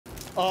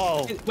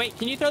Oh. Wait,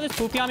 can you throw this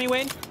poopy on me,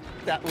 Wayne?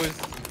 That was.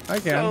 I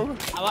can.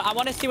 I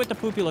want to see what the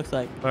poopy looks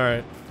like. All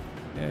right.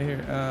 Yeah,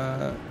 here.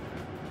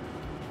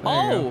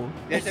 Oh,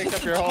 Yeah, it takes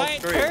up your whole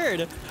giant screen.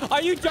 turd.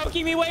 Are you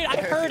joking me, Wayne? I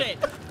heard it.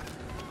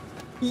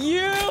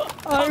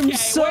 I'm okay,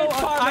 so. where's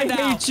Karma I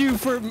now? hate you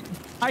for.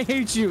 I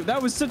hate you.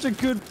 That was such a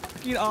good,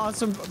 fucking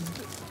awesome.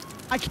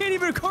 I can't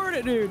even record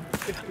it, dude.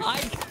 I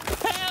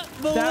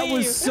can't believe. That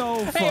was so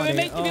funny. Hey, it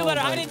makes me feel better.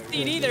 I my didn't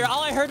see it either.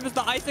 All I heard was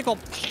the icicle.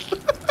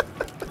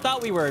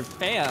 Thought we were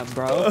fam,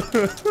 bro.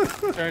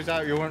 Turns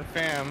out you weren't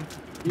fam.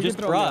 You Just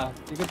can throw me bruh. off.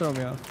 You can throw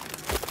me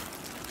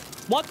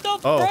off. What the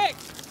Oh. frick?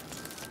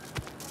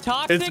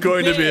 Toxic It's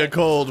going to be a bitch.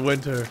 cold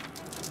winter.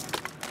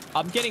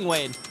 I'm getting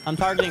Wade. I'm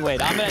targeting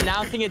Wade. I'm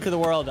announcing it to the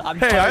world.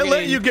 Hey, I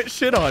let you get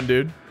shit on,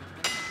 dude.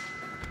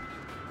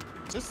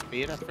 Is this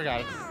speed? I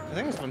forgot. I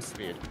think this one's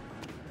speed.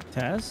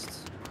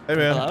 Test? Hey,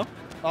 man. Hello?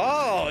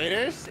 Oh, it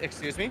is?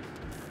 Excuse me?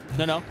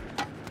 No.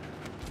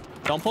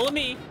 Don't pull at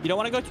me. You don't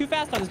want to go too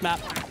fast on this map.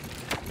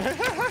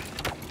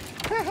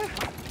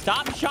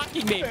 Stop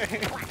shocking me.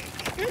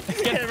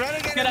 It's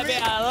gonna be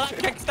an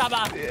electric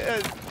stomach.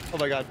 Yes. Oh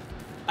my god.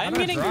 I'm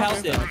getting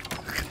pelted.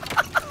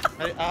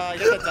 I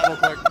get that double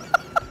click.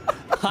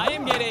 I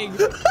am getting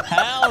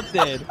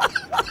pelted.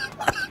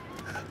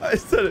 I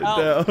set it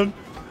down.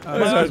 I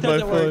Mouse had my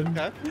doesn't work. fun.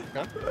 Okay.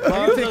 Okay. I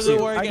Mouse can fix doesn't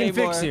you. work I can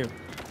anymore. fix you.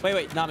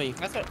 Wait, not me.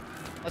 That's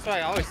what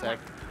I always say.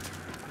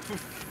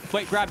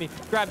 Wait, grab me.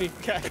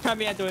 Okay. Grab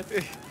me into it.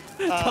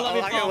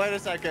 I can fall. wait a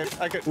second.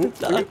 I could.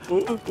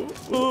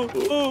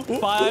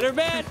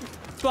 Spider-Man.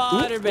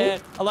 Spider-Man.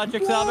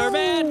 Electric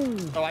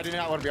Summerman. Oh, I do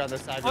not want to be on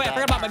this side. Oh wait, I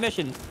forgot about my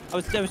mission. I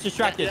was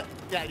distracted.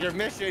 Yeah, your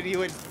mission, you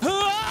would.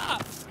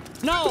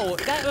 No,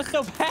 that was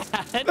so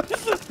bad.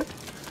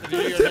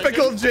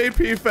 Typical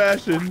JP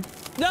fashion.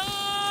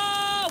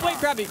 No! Wait,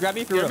 grab me for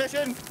Your real.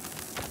 mission.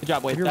 Good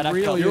job, Wade. You're That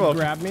real. actually helped.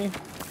 You grab me.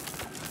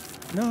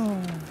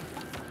 No.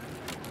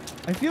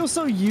 I feel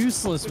so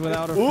useless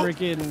without a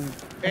freaking.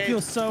 I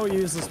feel so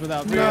useless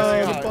without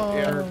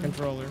the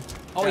controller.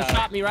 Oh, he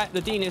shot me right.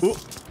 The Dean is.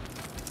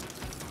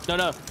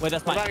 No. Wait,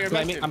 that's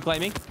mine. I'm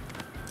claiming.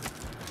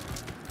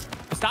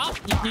 Stop.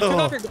 You took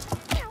off your.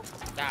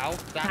 Ow.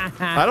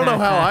 I don't know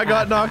how I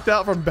got knocked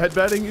out from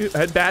headbatting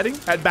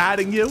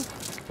you.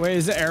 Wait,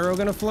 is the arrow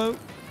gonna float?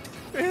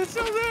 It's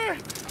still there.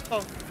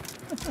 Oh.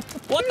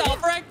 What the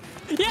frick?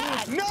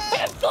 Yeah! No!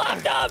 It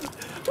blocked him!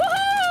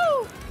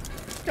 Woohoo!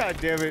 God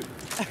damn it.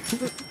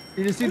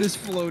 You just see this It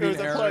floating was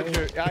a arrow.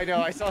 pleasure. I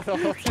know. I saw the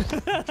whole.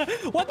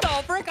 What the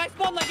frick? I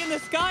spawned like in the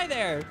sky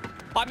there.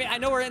 I mean, I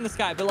know we're in the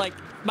sky, but like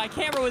my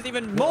camera was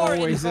even We're more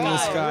always in the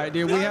sky,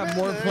 dude. We have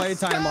more in the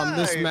playtime on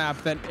this sky.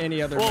 map than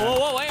any other map.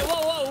 Whoa, wait, whoa.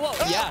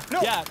 Yeah.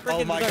 Oh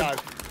frickin' my deserve-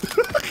 god.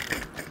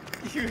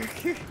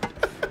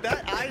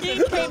 That He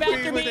Isaac came killed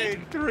after me me.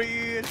 within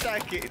 3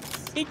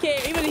 seconds. He came.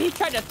 Even he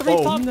tried to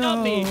three-pump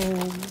dump me.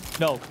 No.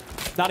 No,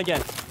 not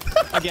again.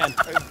 Again.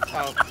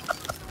 Oh.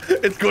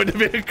 It's going to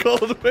be a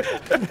cold winter.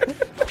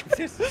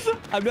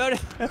 I'm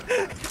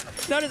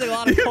noticing a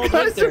lot of cold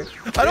guys winter.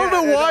 I don't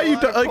know Yeah, why there's a you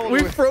lot of like. cold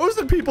We've winter.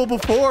 frozen people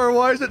before.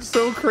 Why is it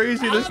so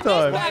crazy this I'm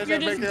time? back. Why is You're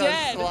it just making us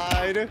dead.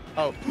 slide?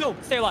 Oh. No,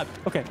 stay alive.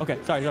 Okay.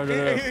 Sorry. No.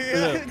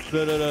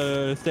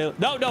 Stay.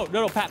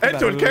 No. Pat.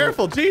 Entoan,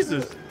 careful,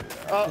 Jesus.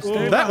 That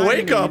behind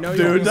wake me, up, you know dude.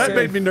 you'll be That safe.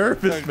 made me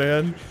nervous,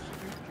 man.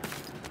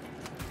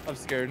 I'm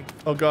scared.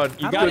 Oh God,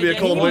 You it's gotta gonna be a get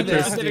cold him with winter.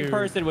 a specific Dude.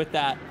 person with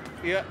that.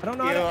 Yeah. I don't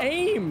know how to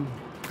aim.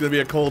 It's gonna be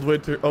a cold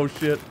winter. Oh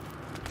shit.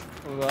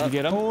 You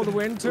get him? Cold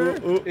winter.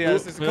 Yeah,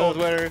 this is cold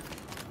winter.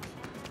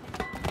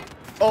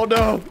 Oh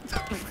no.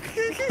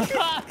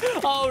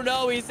 Oh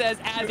no, he says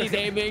as he's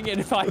aiming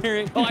and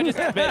firing. Oh, I just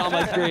spit on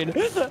my screen.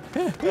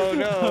 Oh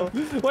no.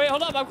 Wait,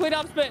 hold up. I'm clean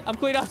off spit.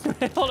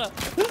 Hold up.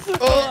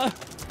 Oh.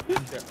 Yeah,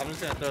 I'm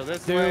just gonna throw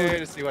this Dude. way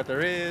to see what there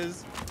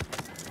is.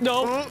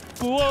 No.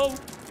 Whoa.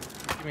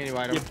 Give me any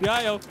item.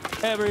 Yippee-yi-yo.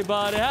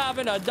 Everybody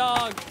having a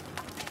dog.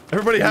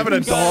 Everybody having a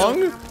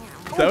dong? Is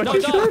that what No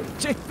you dog.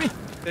 said?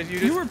 Did you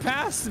just... You were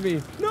past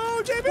me. No,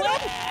 JP. No.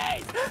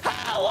 Wait!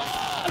 How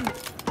long?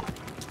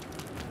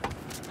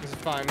 This is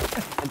fine.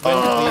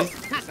 Oh.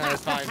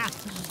 It's fine.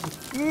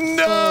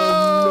 No.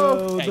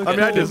 Oh, no. I mean,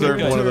 I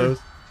deserved one of those.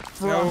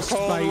 No cold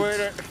Frostbite.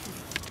 winter.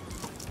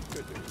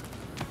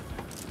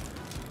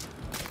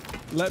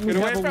 Let me Get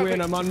away have a from win.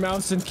 me. I'm on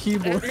mouse and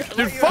keyboard.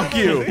 Dude, fuck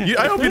you.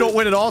 I hope you don't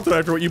win at all today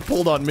after what you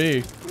pulled on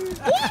me.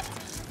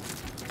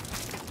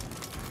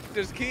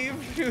 Just keep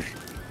shooting.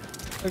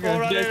 Okay. We'll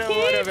run into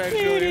one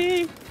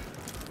eventually.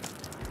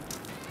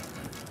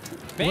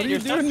 Man, What are you you're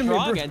so doing to me,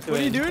 strong, bro? Entoan. What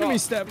are you doing to me,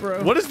 step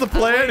bro? What is the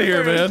plan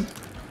here, man?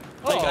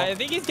 Like, Oh. I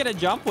think he's gonna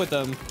jump with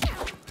him.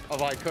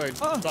 Oh, I could.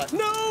 But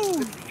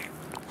No.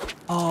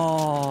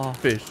 Oh.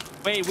 Fish.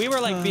 Wait, we were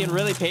like being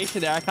really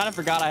patient there. I kind of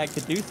forgot I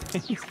could do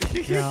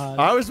things. God.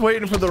 I was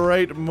waiting for the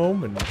right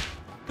moment.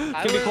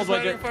 I Give me was cold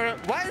waiting winter.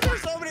 for... Why is there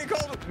so many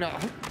cold... No.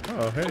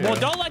 Oh, hey. Well,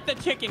 don't let the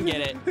chicken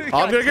get it. I'm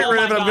gonna get Oh rid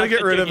my of it. I'm gosh, gonna get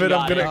the rid of chicken it.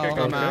 I'm got gonna. it.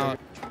 Okay. I'm out.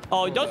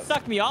 Oh, don't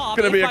suck me off.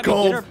 It's gonna be a Let's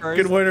find dinner cold first.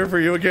 good winter for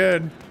you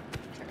again.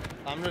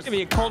 I'm It's just... gonna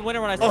be a cold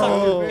winter when I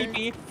suck your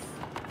pee-pee.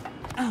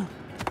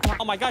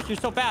 Oh my gosh, you're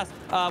so fast.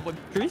 What,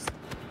 trees?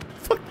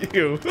 Fuck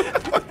you.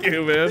 Fuck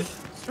you, man.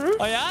 Oh,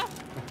 yeah?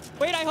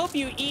 Wait, I hope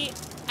you eat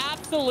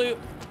absolute...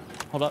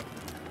 Hold up.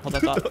 Hold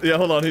that thought. Yeah,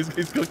 hold on. He's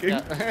cooking.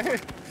 Yeah.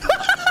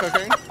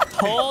 Cooking.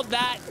 Hold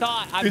that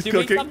thought. I'm He's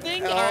doing cooking.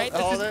 something. All right,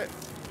 this Hold is it.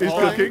 He's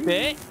Hold it. cooking.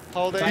 it.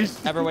 Hold Don't it.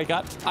 ever wake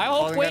up. I hope.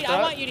 Holding Wait, that I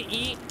thought. want you to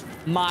eat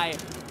my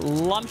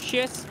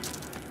lumptious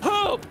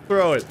poop.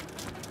 Throw it.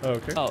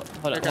 Okay. Oh, hold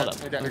up, hold up.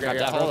 Okay, Let me okay, grab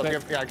yeah, that real hold quick.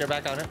 it. Yeah, get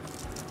back on it.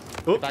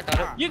 Oh. Back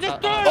on it. You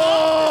just threw it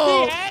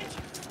Oh! off the edge.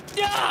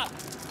 Yeah.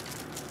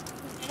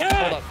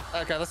 Hold up.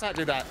 Okay, let's not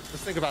do that.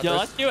 Let's think about Yo, this.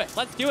 let's do it.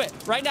 Let's do it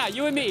right now.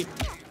 You and me,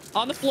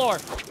 on the floor.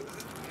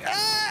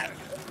 Ah!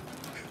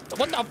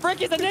 What the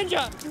frick is a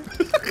ninja?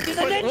 He's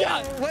a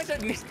ninja.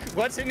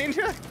 What's a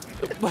ninja?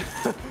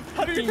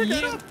 How do you pick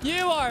that up?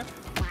 You are.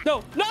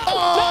 No, no, You no,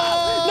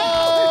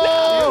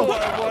 no,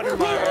 are one of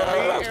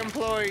my elite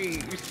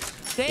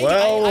employees. Dang,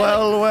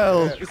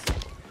 Well. It's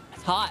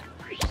hot.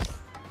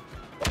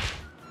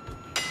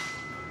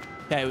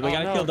 Okay, we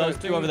gotta no, kill those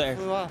the two over thing there.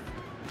 flew off.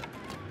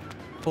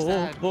 Oh,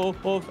 Sad.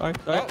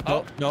 sorry.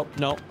 Oh.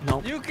 No.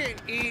 You can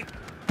eat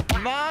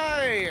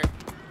my.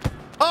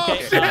 Oh,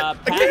 Okay, shit. Pat,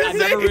 I can't I've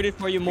never see. rooted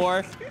for you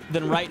more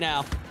than right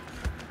now.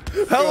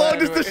 How Go long ahead,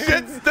 does the wait.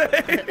 shit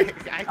stay?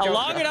 I don't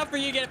Long know. enough for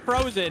you to get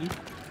frozen.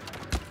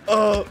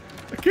 I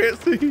can't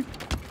see.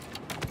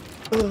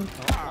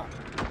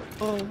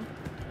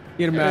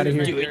 Get him out of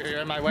here. You're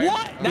in my way.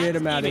 What? Get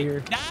him outta teaming.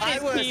 here. That I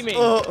is was- teaming.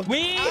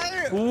 We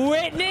I-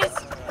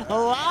 witnessed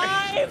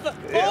live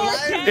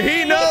 4K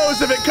He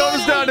knows if it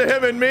comes down to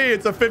him and me,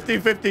 it's a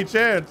 50-50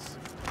 chance.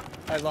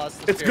 I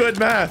lost the It's shit. good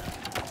math.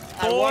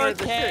 I wanted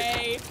the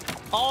shit. 4K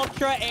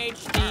Ultra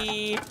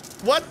HD.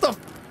 What the?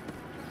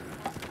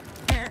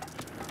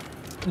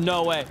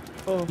 No way.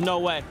 No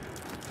way.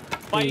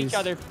 Fight each Please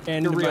other.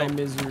 End You're my real.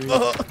 misery.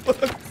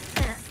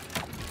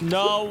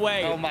 No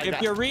way. Oh my if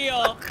God. you're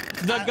real,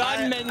 the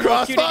gunmen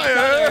will shoot each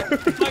Crossfire. other.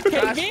 But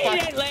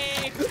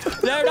conveniently,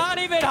 they're not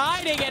even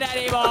hiding it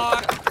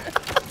anymore.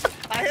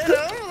 I hit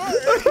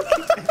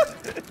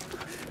him.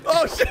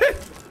 Oh shit!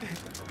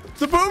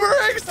 The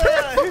boomerang's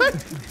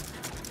terrifying.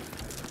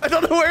 I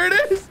don't know where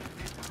it is.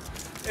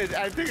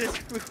 I think it's.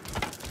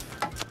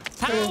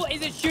 How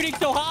is it shooting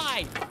so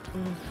high?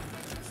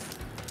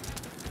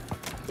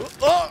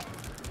 Oh!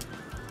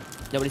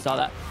 Nobody saw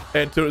that.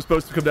 And so it was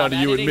supposed to come down to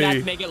you and That to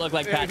me. make it look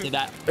like Pat did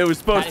that. It was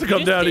supposed Pat, to if you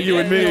come just down to stay you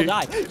there, and you'll me.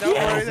 die. Don't worry,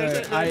 Yes. there's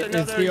It's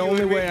another the you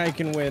only and me. way I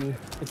can win.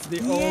 It's the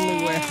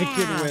only way I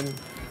can win.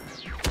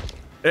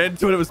 And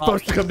so it was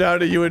supposed to come down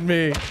to you and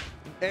me.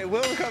 It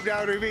will come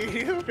down to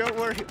me. Don't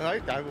worry. I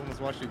almost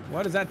watched you.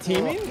 What is that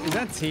teaming? Is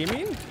that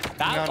teaming?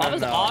 That No,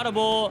 was no.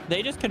 audible.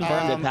 They just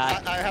confirmed it,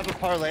 Pat. I have a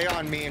parlay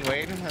on me and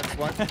Wade. That's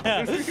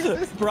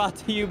one. Brought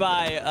to you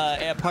by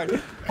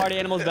Party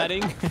Animals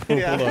Betting.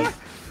 Yeah. Hold on.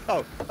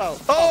 Oh.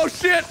 Oh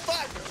shit!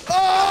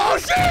 Oh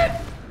shit!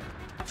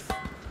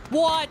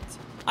 What?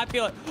 I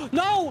feel it.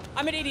 No,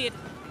 I'm an idiot.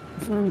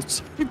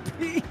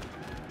 JP.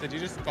 Did you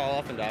just fall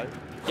off and die?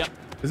 Yep.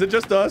 Is it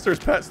just us or is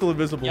Pat still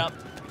invisible? Yep.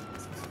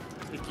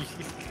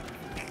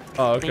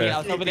 Oh, Thinking I okay.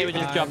 was hoping they would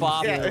just jump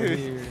off. Yeah, Still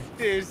here.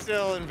 he's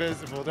still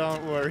invisible.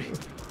 Don't worry.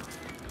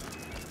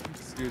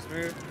 Excuse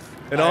me.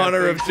 In I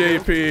honor of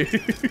think so.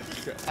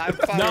 JP. I'm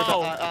fine No.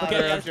 with the Okay,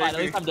 honor that's of fine. At JP.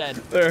 least I'm dead.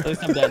 There. At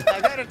least I'm dead. I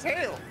got a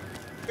tail.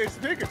 It's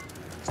bigger.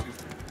 Excuse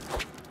me.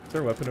 Is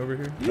there a weapon over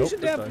here? You Nope,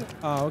 should it's definitely.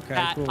 Oh, okay.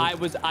 Pat, Cool. I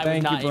was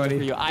Thank not you, aiming buddy.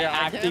 for you. I Yeah, I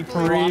actually can't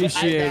believe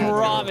Appreciate I it.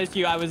 promise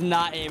you I was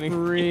not aiming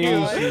for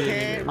you.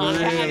 Appreciate I I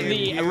can't had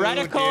believe the you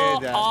reticle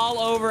did that. all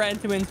over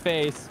Entoan's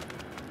face.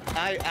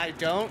 I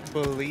don't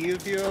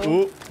believe you.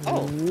 Ooh.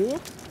 Oh.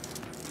 Whoop.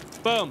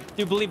 Boom. Do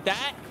you believe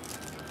that?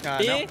 No.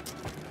 Eh?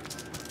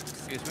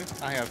 Excuse me.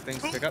 I have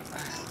things to pick up.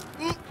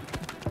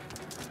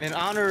 In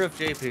honor of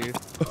JP.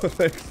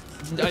 Thanks.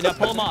 No,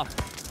 pull him off.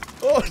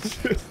 Oh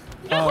shit.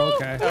 Oh,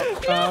 okay.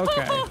 Oh,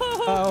 okay.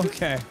 Oh,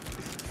 okay.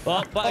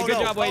 Well, but Oh, good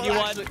no. job, Wade. Oh, You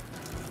won.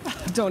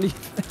 actually- Don't even.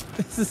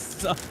 This is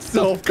so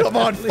So come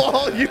on,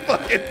 fall, you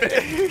fucking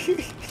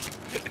thing.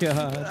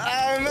 God.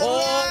 I'm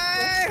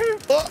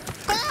alive. Oh.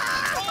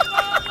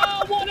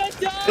 Oh, what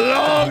a done!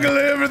 Long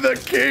live the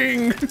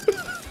king.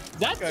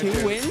 That's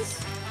 2 wins?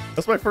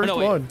 That's my first no,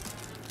 wait. one.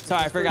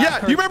 Sorry, I forgot.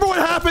 Yeah, you remember what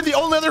happened? The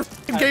only other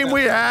fucking game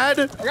we had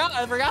I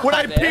forgot when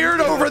I about that.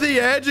 peered over the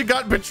edge and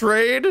got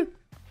betrayed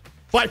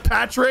by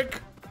Patrick.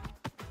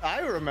 I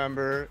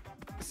remember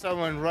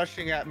someone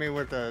rushing at me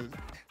with a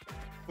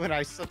when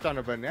I slipped on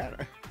a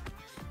banana.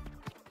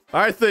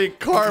 I think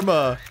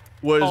karma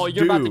was Oh,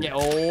 you're due. about to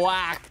get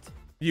whacked.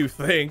 You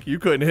think you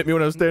couldn't hit me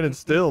when I was standing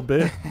still,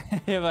 bitch?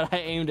 Yeah, but I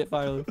aimed it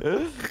finally.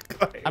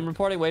 I'm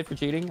reporting Wade for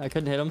cheating. I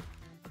couldn't hit him.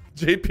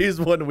 JP's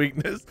one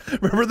weakness.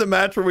 Remember the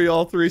match where we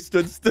all three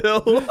stood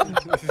still?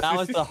 That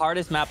was the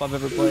hardest map I've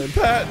ever played.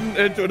 Pat and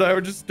Entoan and I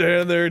were just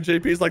standing there, and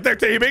JP's like, they're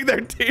teaming,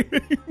 they're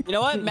teaming. You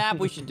know what map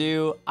we should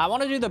do? I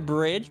want to do the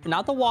bridge, but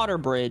not the water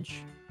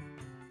bridge.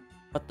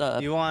 But the...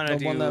 You want to The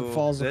do one that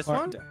falls this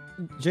apart.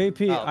 one?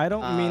 JP, Oh, I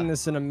don't mean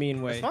this in a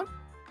mean way. This one?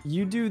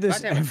 You do this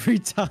God damn it. every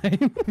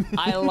time.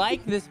 I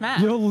like this map.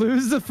 You'll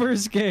lose the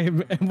first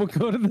game, and we'll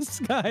go to the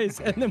skies,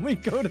 and then we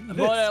go to this.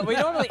 Well, we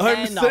don't really I'm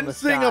end on the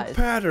sensing a skies.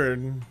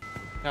 pattern.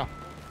 No.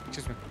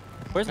 Excuse me.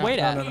 Where's No, Wade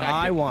at? No,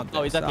 I want this.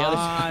 Oh, he's at the other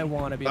side. I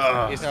want to be.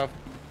 He's up.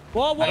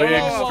 Whoa, whoa, I Big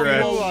whoa, whoa,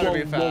 stretch. whoa, You wanna whoa,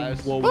 be whoa,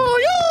 fast. whoa, whoa. Oh,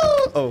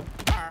 yeah. Oh.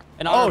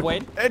 An honor Oh, of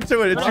Wade?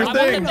 Entoan, it's I your want the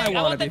thing. thing. I I want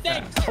the wanna be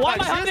thing. fast. Why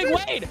am I Excuse hunting me?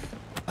 Wade?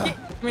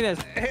 Give me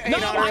this. Hey, No,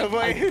 no,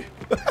 wait.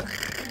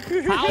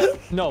 How?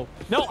 No.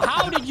 No,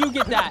 how did you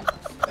get that?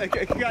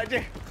 Okay,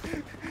 goddamn.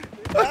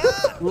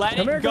 Let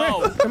Come here, it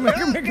go. Come here,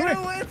 come here, come Get here.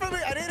 away from me!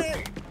 I did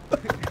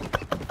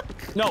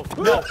it! No,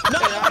 no, no,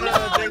 I'm no,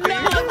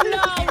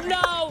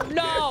 no, no,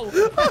 no.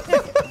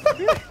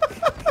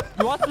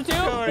 You want some too?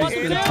 Sorry, Want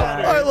some it's too?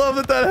 water. I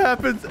love that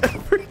happens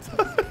every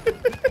time.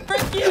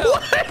 Frick you.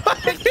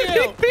 Frick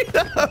you. Beat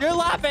up. You're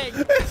laughing.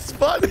 It's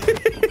funny.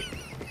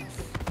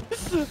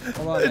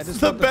 Hold on, I It's just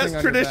the put thing best on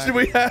your tradition back.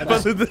 we have Can I-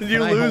 other than you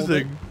can I hold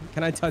losing. it?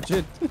 Can I touch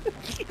it?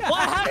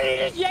 What? How did he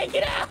just yank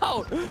it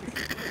out?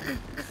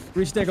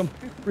 Restick him.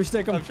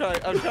 Restick him. I'm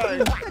trying. I'm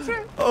trying.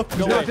 Oh, He's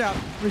No knocked way. out.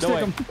 No Restick way.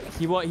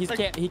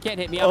 him. He can't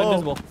hit me. I'm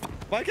invisible.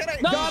 Why can't I?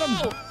 No! Got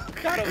him.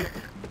 Got him.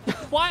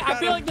 Why? I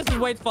feel like this is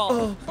Wade's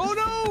fault. Oh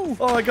no!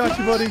 Oh, I got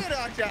you, buddy. I got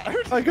knocked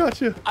out. I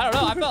got you. I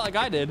don't know. I felt like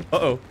I did.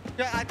 Uh-oh.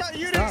 Yeah, I thought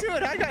you did too,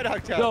 and I got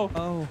knocked out. No.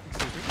 Oh.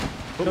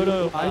 No,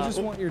 no. I just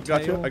want your tail.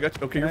 Got you. I got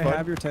you. Okay, Can you're I fine.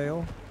 have your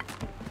tail?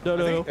 No,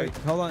 no, no. Wait,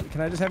 hold on.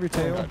 Can I just have your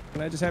tail? God.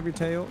 Can I just have your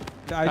tail?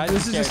 I'm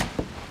This is just.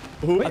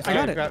 Ooh. Wait, I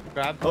got it.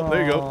 Grab. Oh,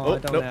 there you go. Oh, Oh, I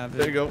don't nope. have it.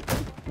 There you go.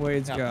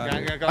 Wade's No, got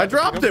it. go. I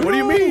dropped it. What do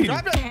you mean?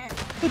 Dropped it.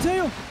 The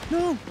tail.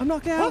 No, I'm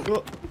knocked out.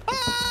 Oh,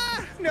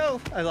 Ah, no,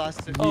 I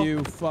lost it.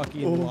 You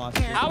fucking lost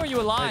it. How are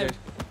you alive?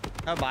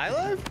 Am I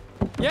alive?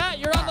 Yeah,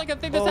 you're on like a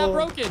thing that's half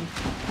broken.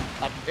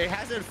 It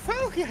hasn't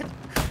fell yet.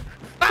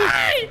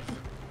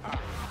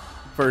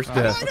 First I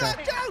death.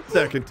 knocked out.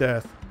 Second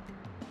death.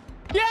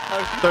 Yeah.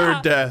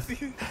 Third death.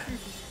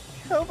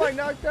 How am I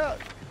knocked out?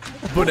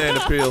 Banana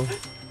peel.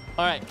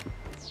 All right.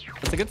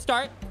 It's a good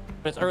start,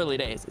 but it's early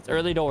days. It's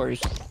early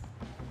doors.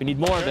 We need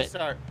more of Good it.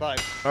 start. Bye.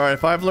 All right,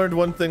 if I've learned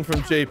one thing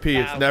from JP,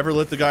 it's Ow. never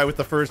let the guy with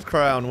the first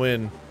crown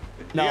win.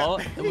 No,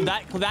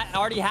 Yeah. that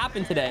already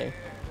happened today.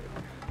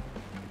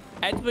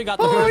 And we got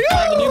the first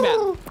on the new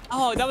map.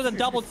 Oh, that was a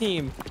double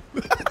team.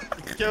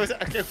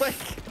 Okay, wait.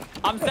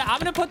 I'm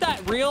gonna put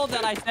that reel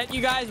that I sent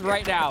you guys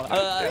right now.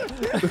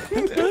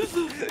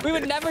 We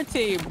would never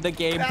team the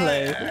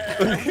gameplay.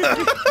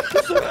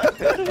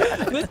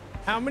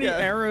 How many Yeah.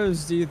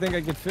 arrows do you think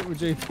I could fit with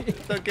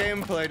JP? The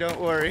gameplay, don't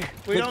worry.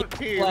 We don't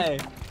team. Play.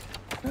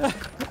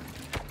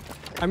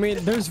 I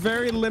mean, there's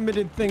very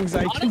limited things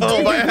I can Honestly-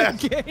 do my in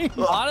ass. the game.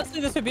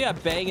 Honestly, this would be a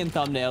banging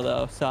thumbnail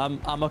though, so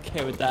I'm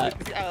okay with that.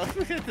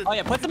 Oh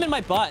yeah, put them in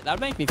my butt. That would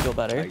make me feel I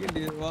better. can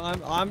do. Well,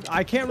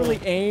 I can't really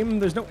aim.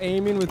 There's no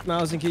aiming with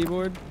mouse and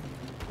keyboard.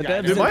 The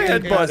Yeah, devs Dude, my didn't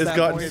headbutt get past has that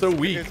gotten point. so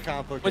weak. It's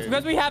complicated. It's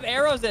because we have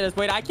arrows in us.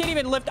 Wait, I can't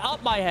even lift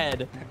up my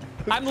head.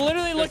 I'm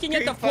literally looking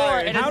at the keep floor,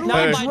 firing. and How it's do not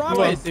I my drop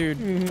choice. it,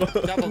 dude?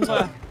 Double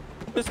tap.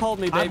 Just hold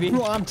me, baby.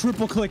 I'm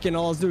triple clicking.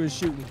 All I do is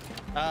shooting.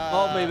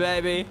 Hold me,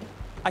 baby.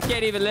 I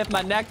can't even lift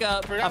my neck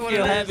up. I Forgot what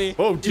feel it is. heavy.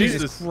 Oh,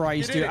 Jesus Jesus. Christ,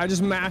 You did dude! it. I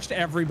just mashed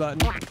every button.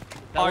 That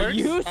Are works?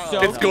 you Oh.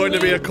 so- It's going to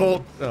be a Mean.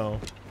 cult. No. Or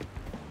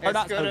It's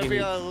not gonna so be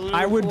mean. a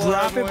I would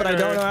drop it, but I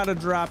don't winner. know how to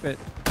drop it.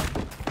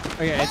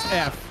 Okay, it's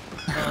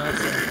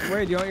F.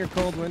 Wait, do you want your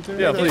cold winter?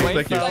 Yeah, Okay, please, wait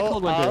thank for you. that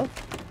cold winter.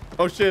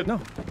 Oh, shit.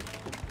 No.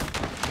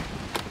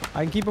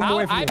 I can keep them How?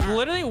 away from I've you.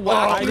 literally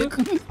whacked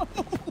you.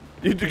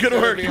 You did good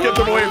work. You kept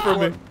them away from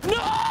me. No!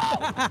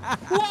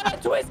 What a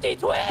twisty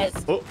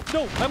twist! Oh.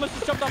 No, I must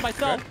have jumped on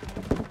myself.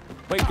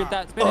 Wait, get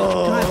that spinach.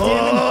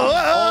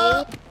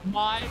 Oh.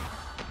 My.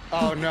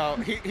 Oh no,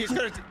 he's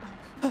gonna.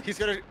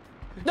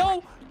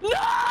 No! No!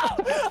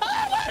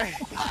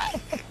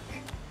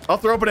 I'll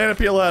throw a banana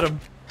peel at him.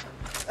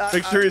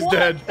 Make sure he's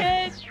dead.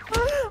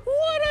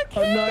 What a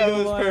kid! I'm not That gonna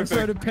was lie, I perfect.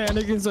 started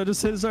panicking, so I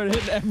just started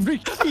hitting every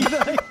key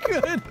that I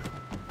could.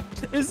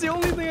 It's the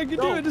only thing I could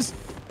do.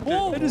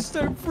 No. I just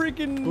start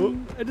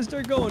freaking. I just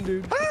start going,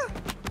 dude.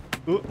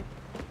 Ooh.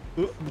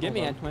 Get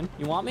me, Entoan.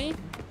 You want me?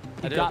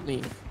 You do. got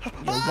me.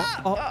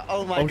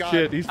 Oh my Oh, god.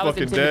 shit. He's That was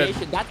fucking dead.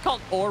 intimidation. That's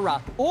called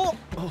aura. Oh,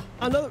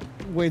 another.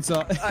 Wait,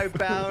 so. I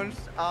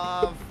bounced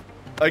off.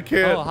 I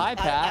can't. Oh, hi,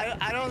 Pat.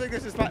 I don't think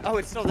this is my. Oh,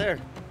 it's still there.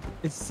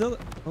 It's still.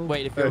 Oh,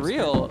 Wait, if you're That's-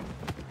 real,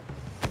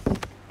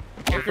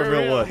 For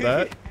real, what?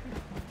 That?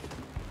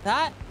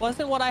 that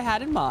wasn't what I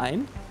had in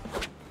mind.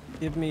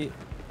 give me.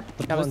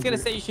 The I was gonna plunger.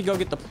 say you should go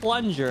get the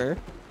plunger.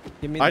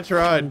 Give me. I the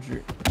tried.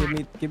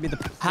 plunger. Give me the.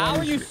 Plunger. How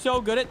are you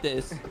so good at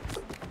this?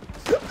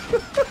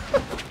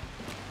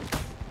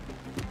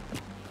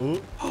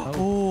 Ooh.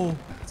 Oh.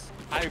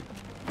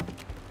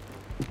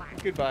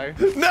 Goodbye.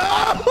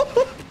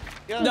 No!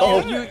 Yeah, No,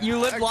 yeah. you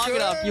lived long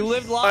enough. You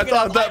lived long I enough.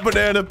 thought that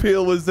banana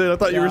peel was it. I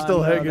thought you were still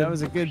No, hanging. That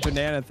was a good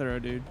banana throw,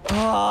 dude.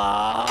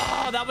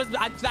 Oh, that was.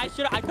 I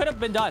could have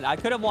been done. I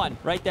could have won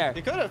right there.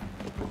 You could have.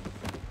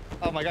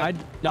 Oh my god.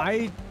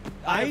 I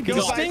I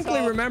Because I distinctly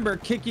saw- remember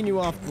kicking you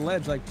off the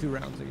ledge like 2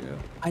 rounds ago.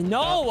 I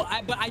know,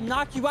 but I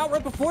knocked you out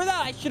right before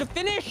that. I should have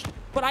finished,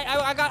 but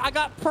I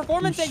got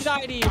performance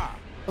anxiety.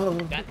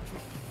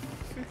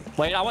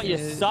 Wait, I want you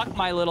to suck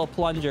my little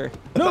plunger.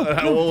 No,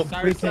 Well,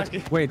 Sorry,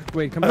 sucky. wait,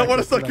 come I back. don't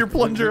want to come suck your back.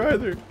 plunger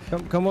either.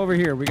 Come over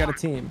here. We got a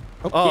team.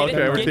 Oh, Get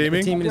okay, it- we're get teaming.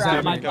 the Teaming is plunger out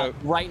of my happening.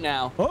 butt right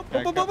now. Oh,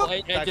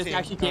 It just Team.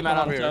 actually came Come out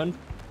on over its here. own.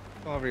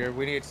 Come over here.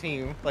 We need a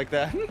team like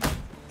that.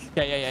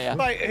 Yeah.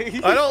 Like,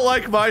 I don't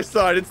like my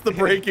side. It's the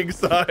braking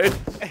side.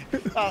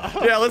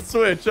 Yeah, let's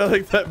switch. I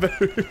like that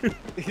better.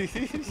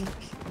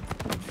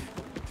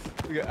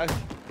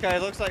 Okay,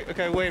 looks like.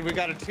 Okay, wait, we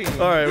got a team.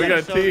 All right, we got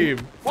a gotta show-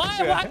 team. Why?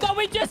 I thought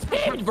we just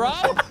teamed, bro.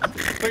 We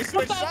What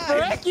switched the sides.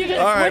 frick? You just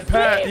All right, switched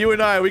Pat, me? you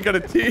and I, we got a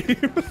team.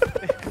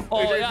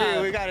 Oh, JP,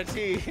 yeah. we got a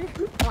team.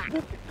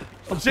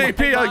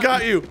 JP, I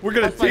got you. We're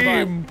gonna That's my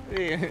team.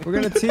 We're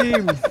gonna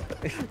team.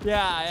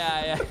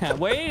 Yeah.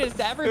 Wait, it's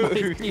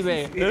everybody's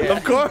teammate. Yeah.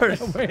 Of course.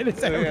 Wait,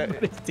 it's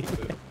everybody's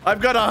team.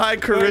 I've got a high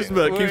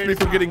charisma. It keeps me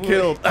from getting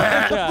killed.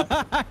 Yeah.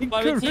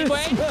 Want to be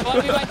teammate? Want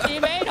to be my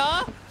teammate,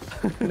 huh?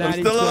 I'm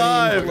still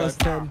alive. Plus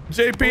 10.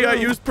 JP, I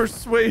used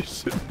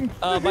persuasion.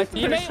 My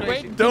teammate?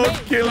 Wait, Don't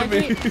teammate, kill check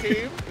me.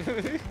 Team.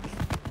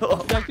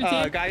 Check your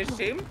team. Guys,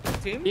 team.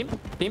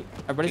 Team.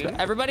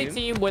 Everybody Team.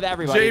 team with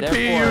everybody.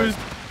 JP used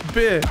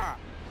bit.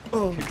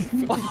 Oh,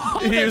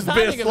 He used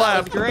bit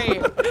slap. Great.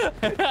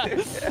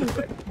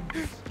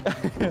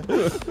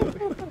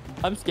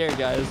 I'm scared,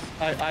 guys.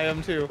 I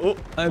am too. Oh,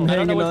 I'm I don't know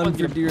hanging which on one's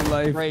for your dear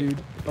life, break.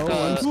 dude. Oh,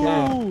 Uh, I'm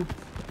scared.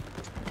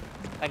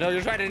 I know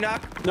you're trying to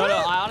knock. No,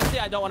 I honestly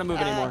don't want to move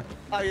anymore.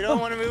 Oh, you don't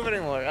want to move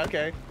anymore.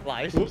 Okay.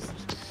 Lies. Ooh,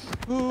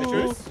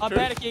 truth, I'm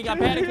truth. panicking. I'm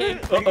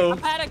panicking. Uh-oh. I'm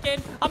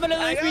panicking. I'm gonna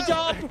lose my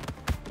job.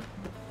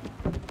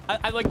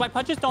 I like my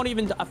punches don't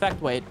even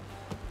affect Wade.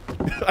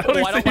 I don't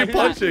I even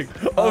don't see you like that.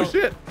 punching. Oh, Oh.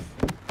 shit.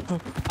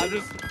 I'm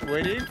just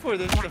waiting for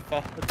this to fall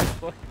at this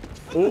point.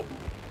 Oh.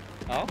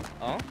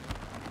 Oh.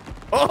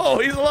 Oh,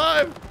 he's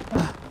alive.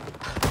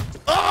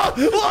 Oh,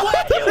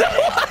 what?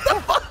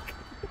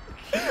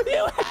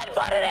 You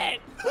headbutted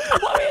it.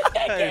 What were you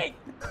thinking?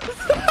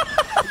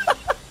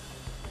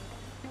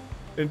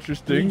 Can you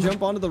Interesting.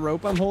 jump onto the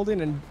rope I'm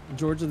holding and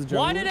George of the Jungle?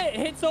 Why did it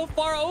hit so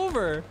far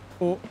over?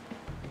 Oh,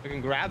 I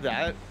can grab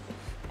that.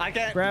 I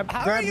can't. Grab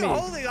How are you me.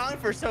 holding on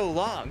for so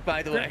long,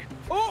 by the way?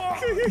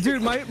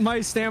 dude,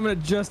 my stamina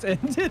just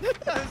ended.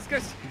 That's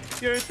 'cause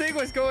your thing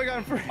was going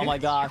on for. Oh my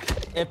gosh.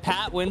 If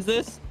Pat wins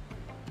this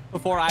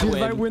before I Dude,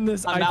 win, if I win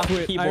this, I'm I out the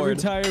quit. I keyboard.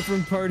 retire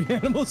from party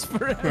animals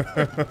forever.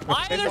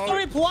 Why are there so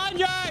many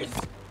plungers?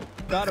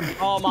 Got him.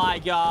 Oh my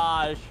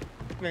gosh.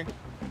 Me.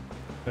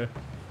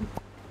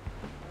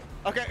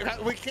 Okay,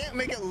 we can't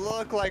make it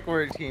look like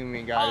we're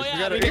teaming, guys. Oh, We yeah,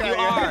 gotta- because you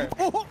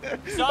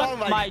yeah. Suck Oh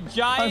my- my I'm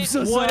giant so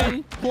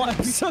wooden sorry.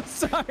 I'm so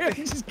sorry. I'm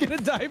just gonna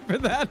die for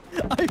that.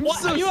 I'm What?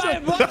 so You sorry.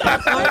 what the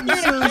fuck? I'm You're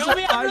so gonna kill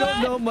sorry. me I after don't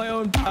that? know my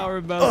own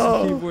power mouse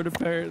and keyboard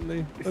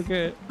apparently.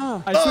 Okay.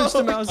 I switched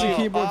to mouse and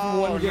keyboard from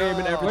one game and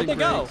no. everything. Where'd they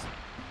go?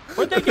 breaks.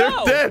 Where'd they They're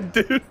go? dead,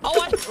 dude.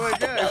 Oh, We're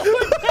dead.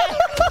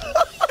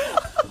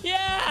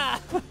 yeah.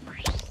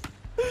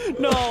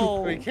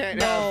 No. We can't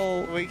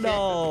No. have- we can't-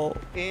 No.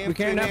 We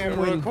can't have Infinite a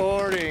win.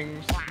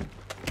 recordings.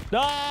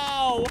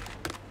 No.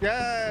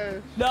 Yes.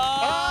 No.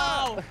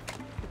 Ah!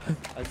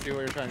 I see what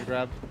you're trying to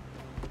grab.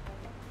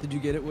 Did you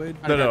get it, Wade?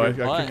 No, I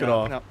What? kick it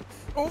off. No.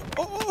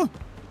 Oh.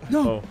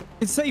 No. Oh.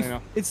 It's safe. I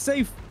know. It's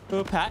safe.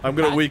 Oh, Pat. I'm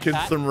gonna Pat, weaken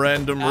Pat. some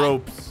random Pat.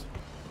 ropes.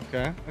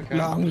 Okay.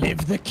 Long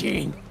live the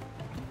king.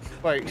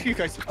 Wait, you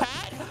guys.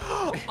 Pat.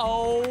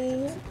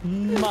 Oh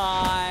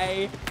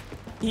my.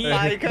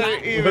 I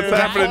couldn't even. What's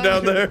happening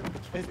down there?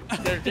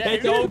 They're dead.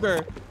 It's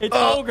ogre. It's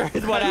Oh. ogre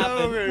is what It's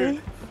happened.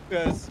 over.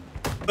 Yes.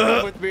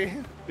 Come with me.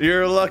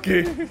 You're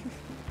lucky.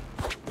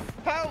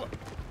 How?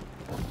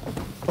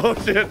 Oh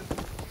shit.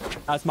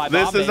 That's my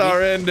This bomb, is baby.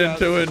 our end, Yeah,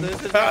 Entoan.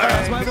 this is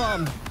That's our my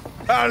bomb.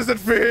 How does it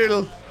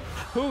feel?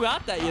 Who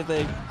got that, you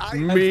think?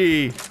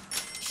 Me.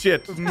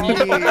 Shit.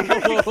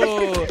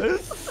 Oh.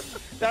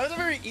 That was a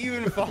very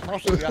even fall.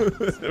 To be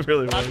honest. It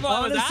really That's was. what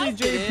I was Honestly,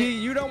 asking.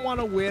 JP, you don't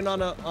want to win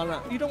on a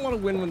you don't want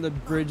to win when the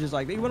bridge is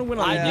like that. You want to win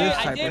on I a did. bridge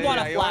I type did of- want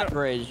yeah, a you flat wanna-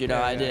 bridge. You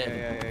know, I did.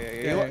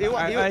 Yeah.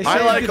 I I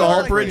say like you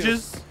all like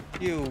bridges.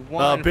 You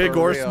won big for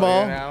or real,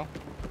 small. You know?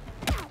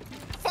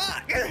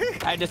 Fuck!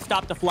 I had to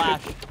stop the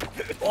flash.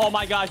 Oh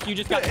my gosh, you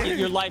just got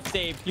your life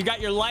saved. You got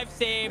your life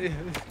saved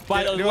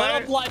by those Do little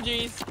I?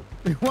 plungies.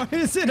 Why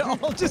is it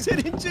all just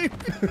hitting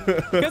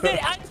JP? Because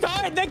I'm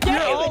sorry, the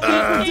You're all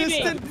game is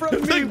distant teaming.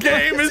 from me. The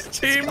game is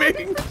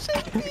teaming.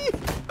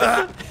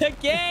 The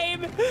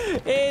game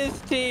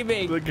is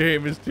teaming. The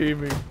game is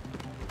teaming.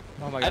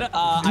 Oh my I, god. don't-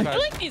 I feel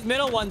like these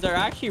middle ones are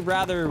actually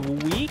rather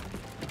weak.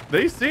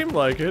 They seem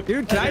like it.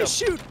 Dude, can I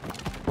shoot?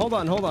 Hold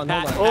on.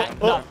 Pat, Oh, Pat,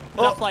 oh, enough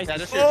oh. slices. Yeah,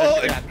 just shoot. Oh,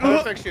 Just shoot.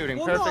 Perfect shooting.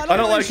 Well, no, Perfect. I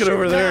don't really like it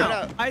over shoot there.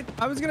 now.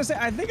 I was gonna say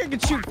I think I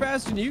could shoot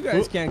faster than you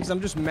guys can because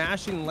I'm just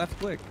mashing left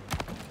click.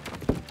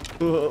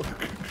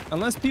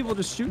 Unless people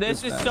just shoot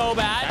This is fast. so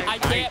bad. I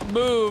can't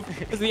move.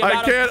 'Cause the I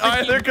amount of can't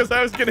either freaking- because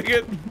I was getting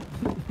it.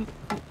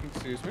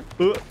 Excuse me.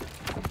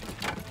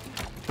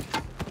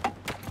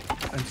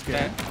 I'm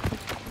scared.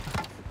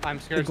 I'm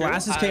scared. The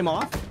glasses came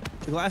off.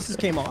 The glasses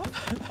came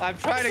off. I'm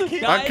trying to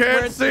keep. Guys, can't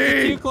we're in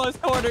see. Too close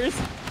quarters.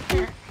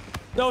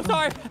 No,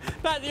 sorry.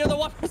 Matt, you're the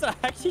one person I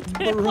actually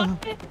didn't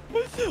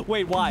like.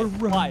 Wait, why?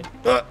 Why?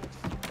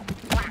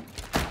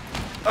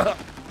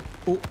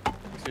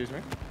 Excuse me.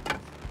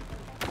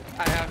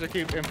 I have to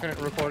keep infinite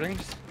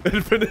recordings.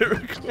 Infinite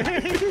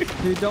recording.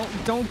 Dude,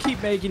 don't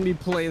keep making me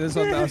play this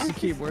on mouse and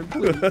keyboard,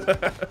 please.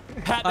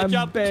 Pat the I'm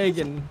jump.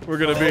 begging. We're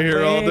gonna be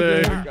here all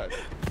day.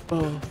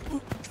 Oh.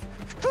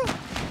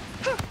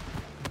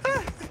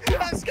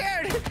 I'm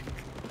scared.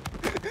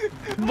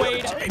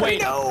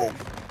 Wait. No.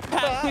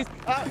 Pat, please.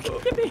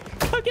 Get me.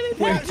 Come get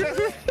me,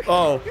 Pat.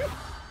 Oh,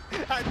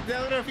 I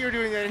don't know if you were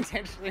doing that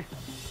intentionally.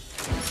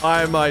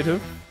 I might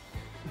have.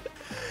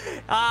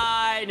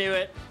 I knew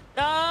it.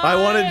 I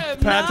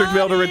wanted Patrick to be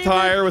able to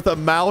retire with a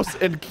mouse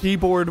and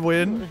keyboard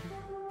win.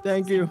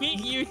 Thank you.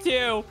 Beat you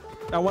too.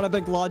 I want to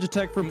thank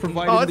Logitech for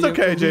providing. Oh, it's the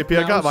okay, elite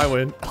JP. I got my mouse.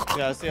 win.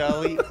 Yeah, see,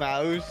 elite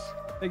mouse.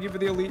 Thank you for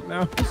the elite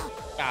mouse.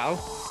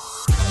 Ow.